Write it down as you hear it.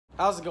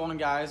How's it going,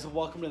 guys?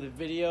 Welcome to the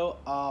video.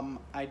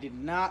 I did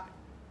not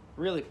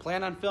really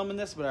plan on filming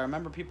this, but I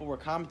remember people were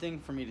commenting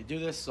for me to do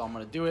this, so I'm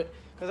going to do it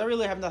because I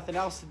really have nothing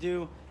else to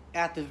do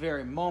at the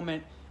very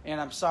moment.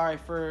 And I'm sorry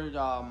for,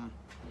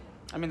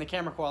 the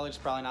camera quality is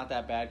probably not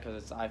that bad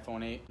because it's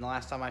iPhone 8. And the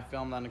last time I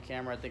filmed on the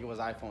camera, I think it was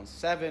iPhone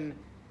 7.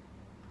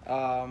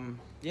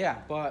 Yeah,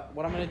 but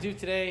what I'm going to do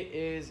today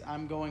is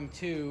I'm going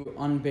to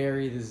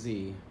unbury the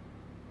Z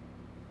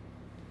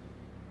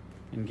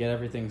and get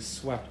everything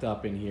swept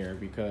up in here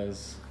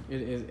because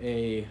it is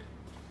a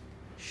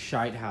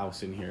shite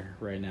house in here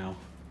right now.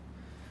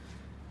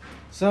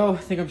 So I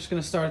think I'm just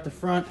gonna start at the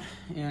front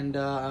and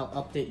I'll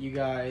update you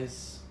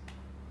guys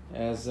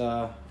as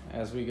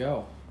we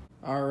go.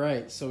 All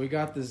right, so we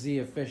got the Z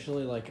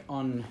officially like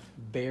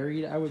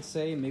unburied, I would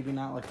say. Maybe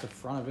not like the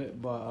front of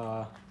it,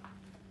 but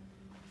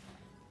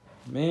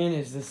man,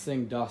 is this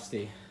thing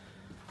dusty.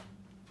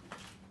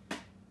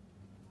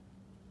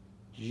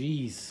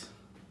 Jeez.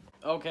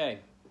 Okay,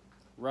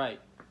 right.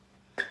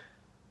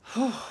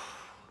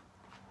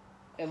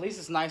 At least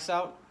it's nice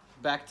out.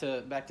 Back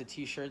to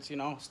t-shirts, you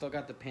know. Still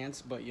got the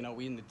pants, but you know,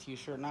 we in the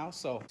t-shirt now,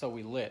 so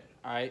we lit.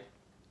 All right.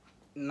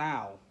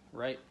 Now,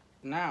 right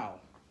now,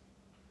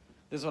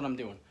 this is what I'm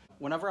doing.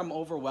 Whenever I'm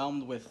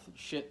overwhelmed with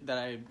shit that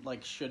I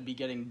like should be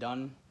getting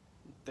done,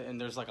 and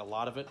there's like a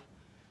lot of it,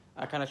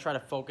 I kind of try to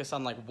focus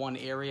on like one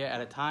area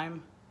at a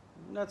time.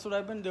 And that's what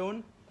I've been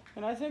doing.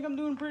 And I think I'm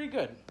doing pretty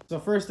good. So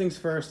first things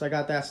first, I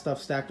got that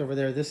stuff stacked over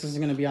there. This isn't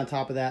gonna be on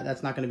top of that.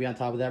 That's not gonna be on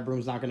top of that.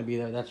 Broom's not gonna be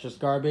there. That's just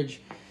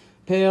garbage.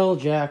 Pail,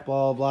 jack,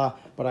 blah, blah, blah.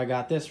 But I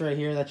got this right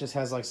here that just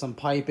has like some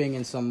piping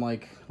and some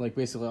like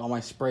basically all my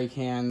spray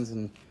cans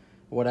and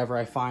whatever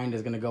I find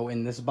is gonna go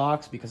in this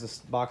box because this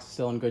box is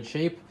still in good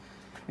shape.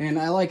 And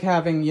I like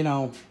having, you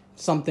know,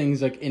 some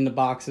things like in the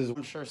boxes.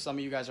 I'm sure some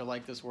of you guys are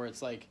like this where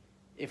it's like,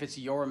 if it's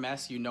your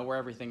mess, you know where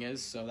everything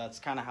is. So that's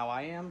kind of how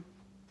I am.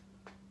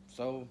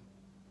 So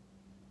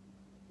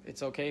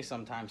it's okay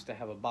sometimes to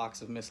have a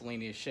box of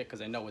miscellaneous shit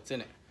because I know what's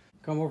in it.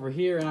 Come over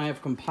here and I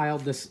have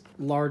compiled this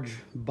large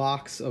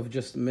box of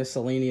just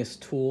miscellaneous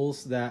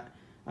tools that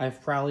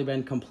I've probably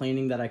been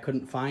complaining that I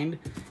couldn't find.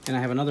 And I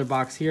have another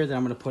box here that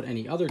I'm going to put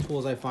any other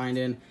tools I find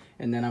in.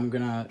 And then I'm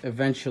going to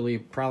eventually,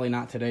 probably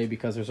not today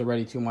because there's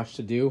already too much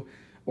to do,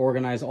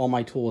 organize all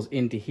my tools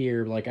into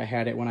here like I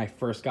had it when I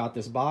first got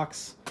this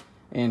box.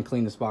 And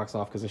clean this box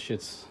off because this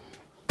shit's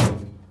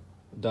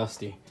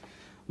dusty.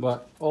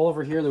 But all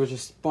over here, there was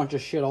just a bunch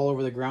of shit all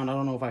over the ground. I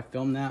don't know if I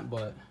filmed that,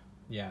 but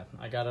yeah,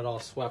 I got it all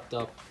swept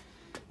up.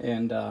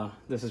 And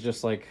this is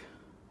just like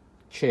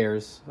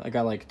chairs. I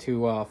got like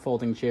two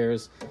folding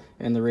chairs,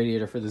 and the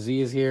radiator for the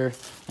Z is here,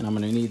 and I'm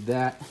gonna need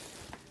that.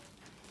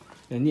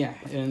 And yeah,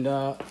 and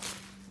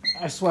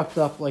I swept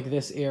up like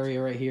this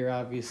area right here.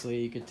 Obviously,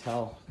 you could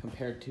tell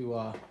compared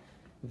to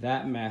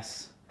that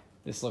mess,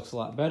 this looks a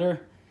lot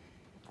better.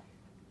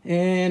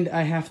 And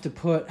I have to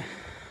put,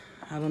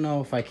 I don't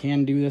know if I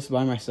can do this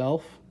by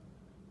myself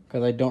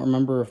because I don't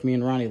remember if me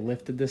and Ronnie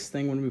lifted this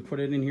thing when we put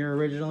it in here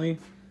originally,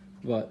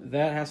 but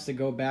that has to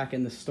go back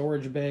in the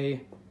storage bay.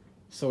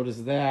 So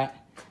does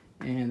that.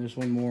 And there's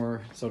one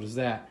more, so does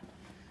that.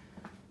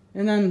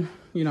 And then,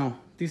 you know,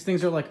 these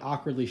things are like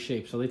awkwardly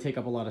shaped, so they take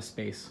up a lot of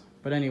space.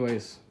 But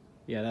anyways,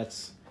 yeah,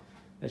 that's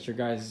your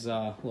guys'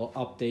 little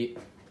update.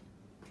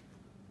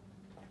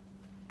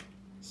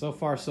 So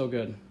far, so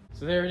good.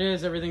 So there it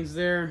is, everything's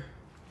there.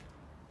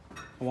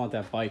 I want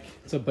that bike.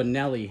 It's a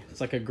Benelli. It's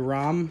like a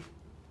Grom,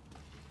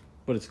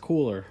 but it's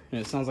cooler,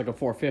 and it sounds like a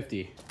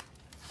 450.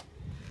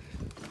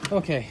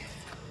 Okay,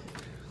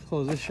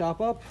 close this shop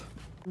up.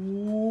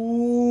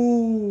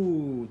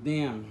 Ooh,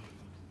 damn.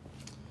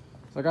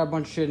 So I got a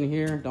bunch of shit in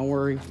here, don't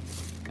worry,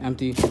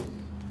 empty.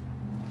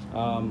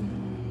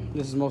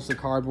 This is mostly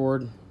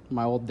cardboard,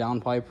 my old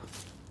downpipe,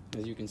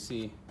 as you can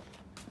see.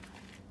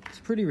 It's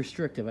pretty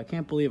restrictive. I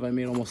can't believe I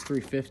made almost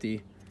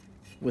 350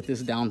 with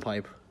this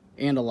downpipe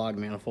and a log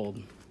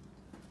manifold.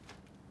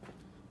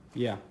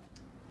 Yeah.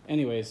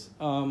 Anyways,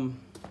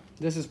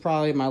 this is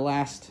probably my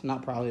last,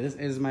 not probably, this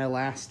is my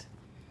last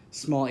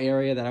small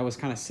area that I was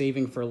kind of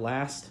saving for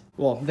last.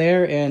 Well,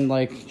 there and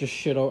like just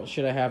shit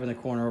I have in the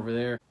corner over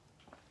there.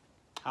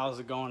 How's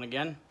it going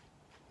again?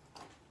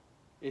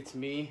 It's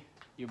me,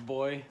 your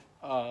boy.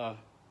 Shout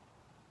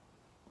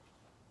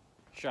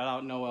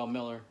out Noel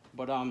Miller.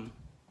 But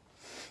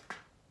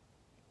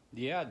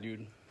yeah,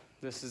 dude.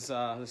 This is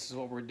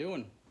what we're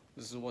doing.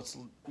 This is what's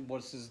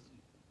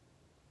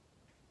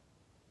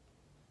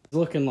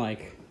looking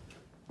like.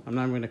 I'm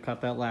not even gonna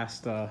cut that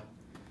last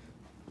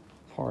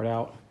part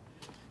out.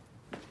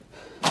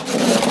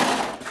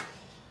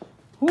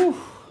 Whew.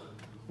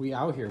 We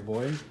out here,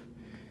 boy.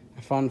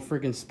 I found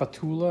freaking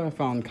spatula. I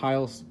found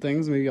Kyle's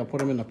things. Maybe I'll put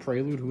them in a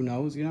Prelude. Who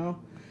knows? You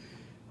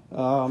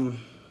know.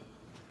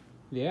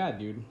 Yeah,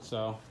 dude.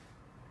 So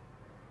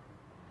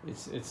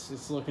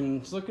it's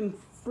looking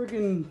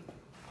freaking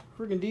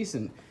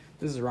decent.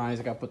 This is Ronnie's.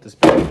 I got to put this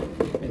back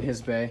in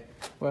his bay.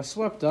 But I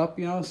swept up,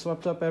 you know,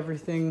 swept up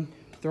everything,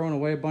 throwing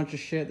away a bunch of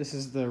shit. This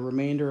is the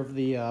remainder of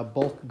the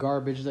bulk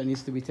garbage that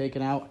needs to be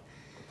taken out.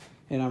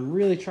 And I'm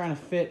really trying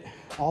to fit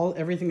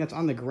everything that's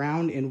on the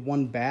ground in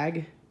one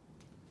bag.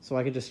 So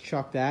I could just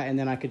chuck that, and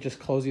then I could just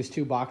close these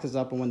 2 boxes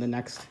up, and when the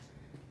next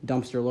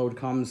dumpster load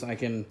comes, I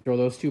can throw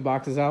those 2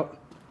 boxes out.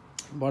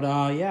 But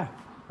yeah,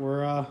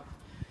 we're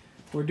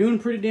doing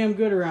pretty damn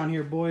good around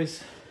here,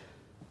 boys.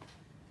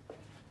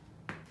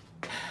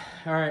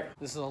 All right,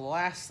 this is the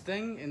last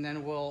thing, and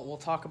then we'll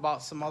talk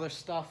about some other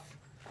stuff,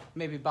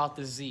 maybe about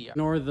the Z.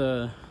 Ignore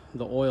the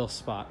oil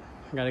spot.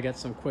 I gotta get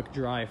some quick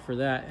dry for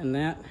that and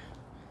that.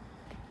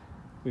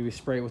 Maybe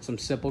spray it with some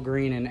simple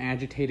green and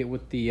agitate it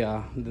with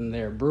the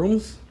their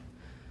brooms.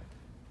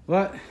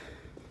 But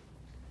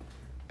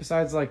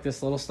besides like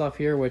this little stuff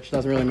here, which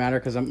doesn't really matter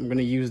because I'm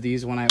gonna use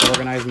these when I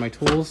organize my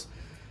tools,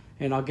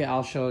 and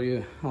I'll show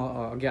you.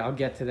 I'll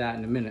get to that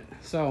in a minute.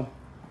 So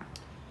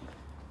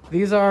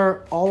these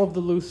are all of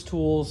the loose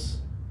tools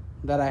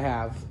that I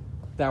have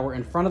that were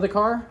in front of the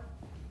car,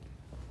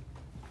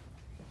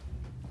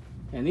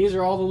 and these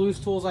are all the loose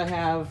tools I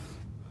have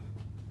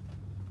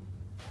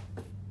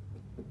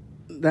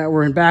that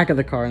were in back of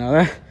the car.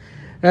 Now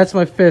that's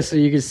my fist, so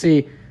you can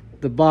see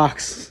the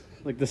box,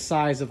 like the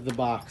size of the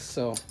box.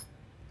 So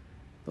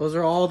those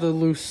are all the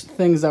loose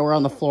things that were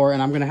on the floor, and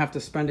I'm gonna have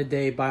to spend a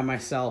day by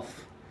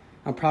myself.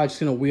 I'm probably just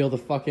gonna wheel the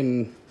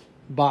fucking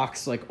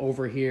box like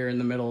over here in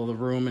the middle of the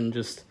room and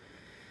just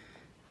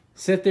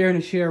sit there in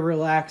a chair,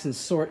 relax, and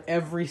sort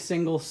every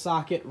single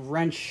socket,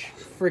 wrench,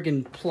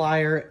 friggin'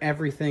 plier,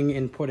 everything,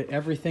 and put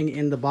everything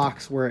in the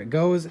box where it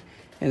goes,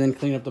 and then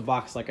clean up the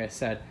box like I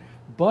said.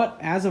 But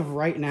as of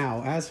right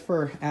now, as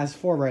for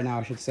right now,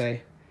 I should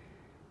say,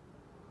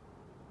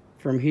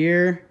 from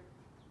here,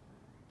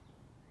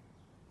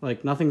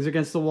 like nothing's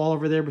against the wall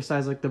over there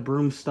besides like the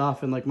broom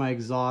stuff and like my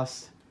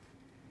exhaust.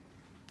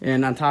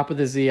 And on top of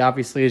the Z,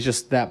 obviously, is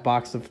just that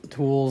box of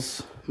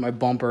tools, my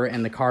bumper,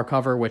 and the car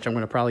cover, which I'm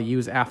going to probably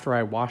use after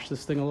I wash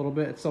this thing a little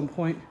bit at some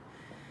point.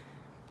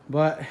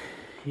 But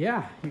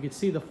yeah, you can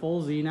see the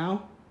full Z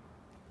now.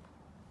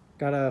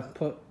 Gotta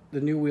put the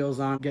new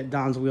wheels on, get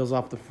Don's wheels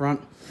off the front,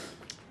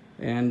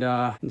 and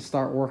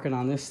start working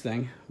on this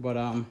thing.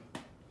 But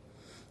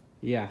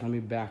yeah, let me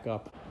back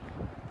up.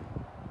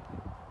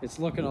 It's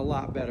looking a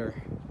lot better.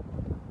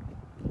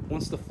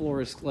 Once the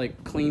floor is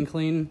like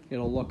clean,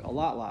 it'll look a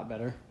lot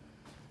better.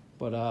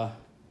 But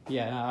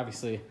yeah,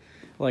 obviously,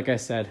 like I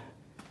said,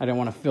 I didn't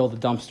want to fill the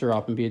dumpster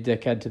up and be a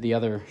dickhead to the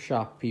other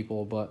shop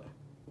people, but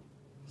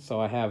so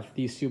I have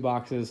these 2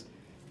 boxes.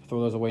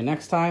 Throw those away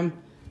next time.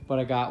 But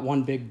I got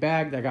one big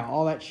bag that got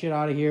all that shit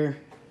out of here.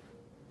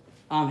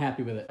 I'm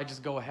happy with it. I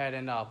just go ahead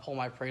and pull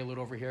my Prelude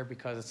over here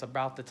because it's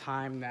about the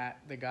time that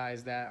the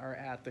guys that are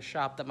at the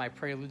shop that my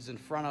Prelude's in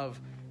front of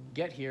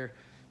get here.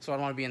 So I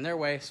don't want to be in their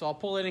way. So I'll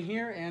pull it in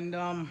here, and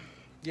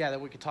yeah,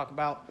 then we could talk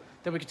about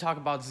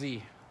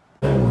Z.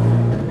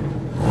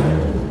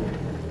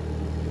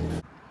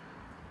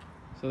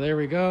 So there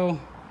we go.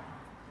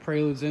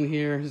 Prelude's in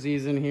here,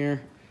 Z's in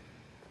here.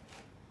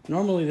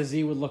 Normally the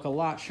Z would look a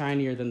lot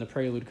shinier than the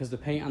Prelude because the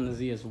paint on the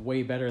Z is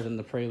way better than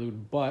the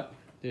Prelude, but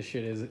this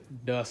shit is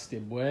dusty,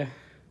 boy.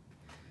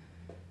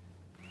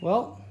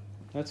 Well,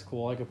 that's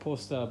cool. I could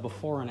post a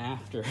before and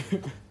after.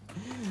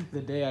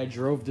 The day I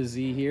drove the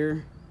Z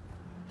here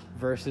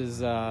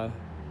versus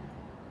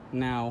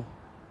now.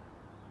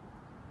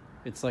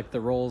 It's like the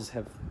roles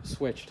have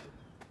switched.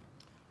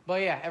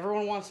 But yeah,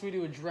 everyone wants me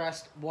to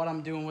address what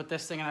I'm doing with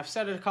this thing, and I've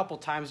said it a couple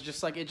times,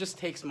 just like it just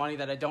takes money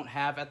that I don't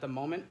have at the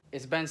moment.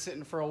 It's been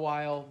sitting for a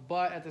while,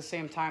 but at the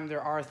same time,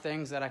 there are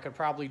things that I could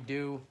probably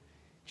do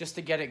just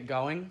to get it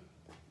going.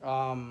 So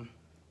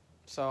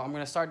I'm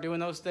gonna start doing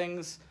those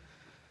things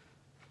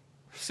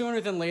sooner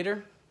than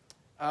later.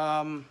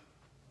 I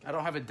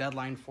don't have a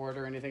deadline for it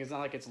or anything. It's not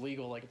like it's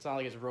legal. Like, it's not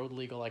like it's road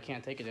legal. I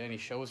can't take it to any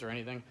shows or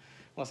anything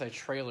unless I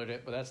trailered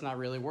it, but that's not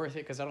really worth it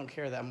because I don't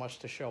care that much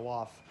to show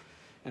off.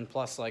 And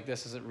plus, like,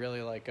 this isn't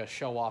really like a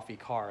show-offy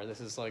car.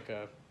 This is like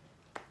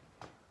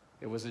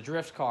it was a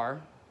drift car.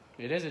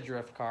 It is a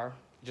drift car.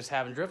 Just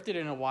haven't drifted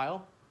in a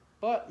while,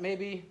 but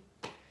maybe,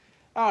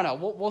 I don't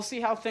know. We'll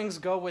see how things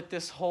go with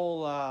this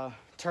whole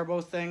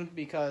turbo thing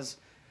because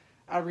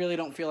I really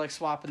don't feel like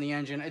swapping the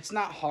engine. It's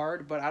not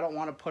hard, but I don't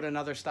want to put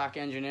another stock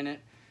engine in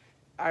it.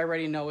 I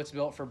already know it's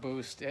built for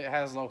boost. It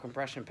has low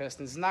compression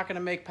pistons. It's not going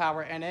to make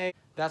power NA.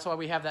 That's why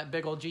we have that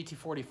big old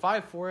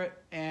GT45 for it,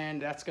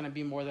 and that's going to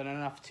be more than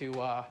enough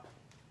to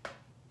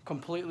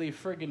completely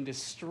friggin'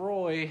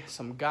 destroy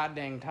some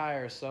goddamn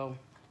tires. So,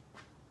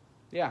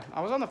 yeah, I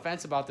was on the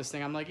fence about this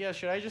thing. I'm like, yeah,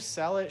 should I just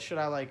sell it? Should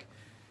I, like,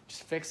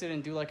 just fix it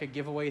and do, like, a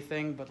giveaway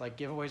thing? But, like,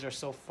 giveaways are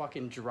so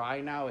fucking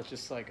dry now. It's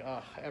just like,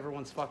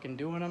 everyone's fucking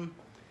doing them.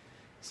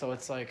 So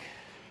it's like,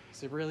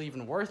 is it really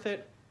even worth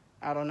it?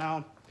 I don't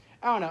know.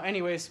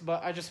 Anyways,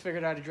 but I just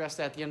figured I'd address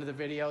that at the end of the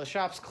video. The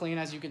shop's clean,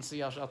 as you can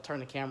see. I'll turn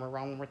the camera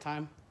around one more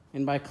time.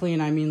 And by clean,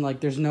 I mean, like,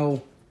 there's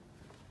no,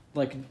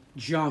 like,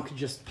 junk,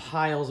 just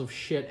piles of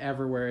shit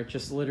everywhere. It's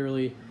just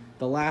literally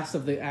the last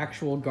of the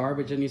actual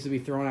garbage that needs to be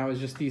thrown out is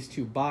just these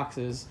 2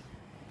 boxes.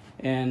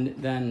 And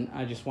then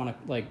I just want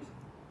to, like,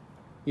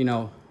 you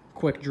know,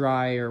 quick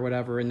dry or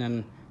whatever, and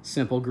then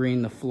simple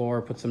green the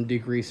floor, put some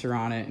degreaser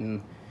on it,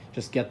 and,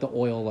 just get the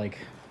oil like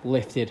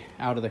lifted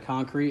out of the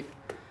concrete.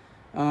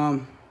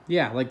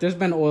 Yeah, like there's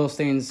been oil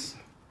stains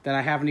that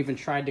I haven't even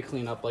tried to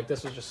clean up. Like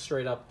this was just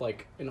straight up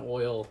like an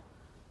oil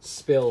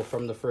spill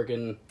from the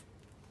friggin'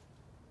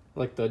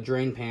 like the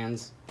drain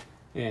pans,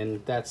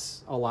 and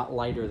that's a lot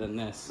lighter than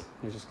this.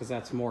 It's just because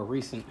that's more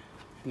recent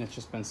and it's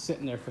just been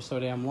sitting there for so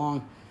damn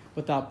long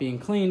without being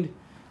cleaned.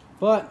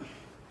 But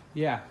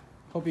yeah,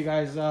 hope you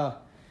guys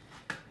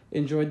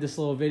enjoyed this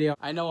little video.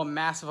 I know a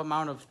massive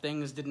amount of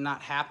things did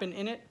not happen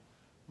in it,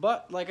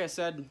 but like I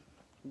said,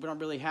 we don't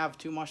really have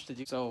too much to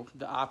do, so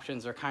the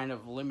options are kind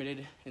of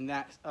limited in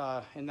that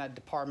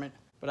department.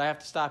 But I have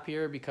to stop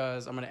here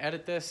because I'm gonna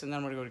edit this, and then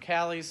I'm gonna go to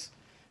Callie's,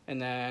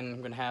 and then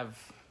I'm gonna have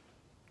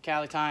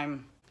Callie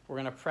time. We're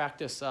gonna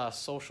practice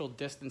social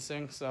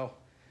distancing, so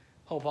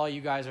hope all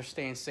you guys are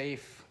staying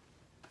safe.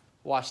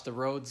 Watch the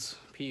roads.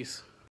 Peace.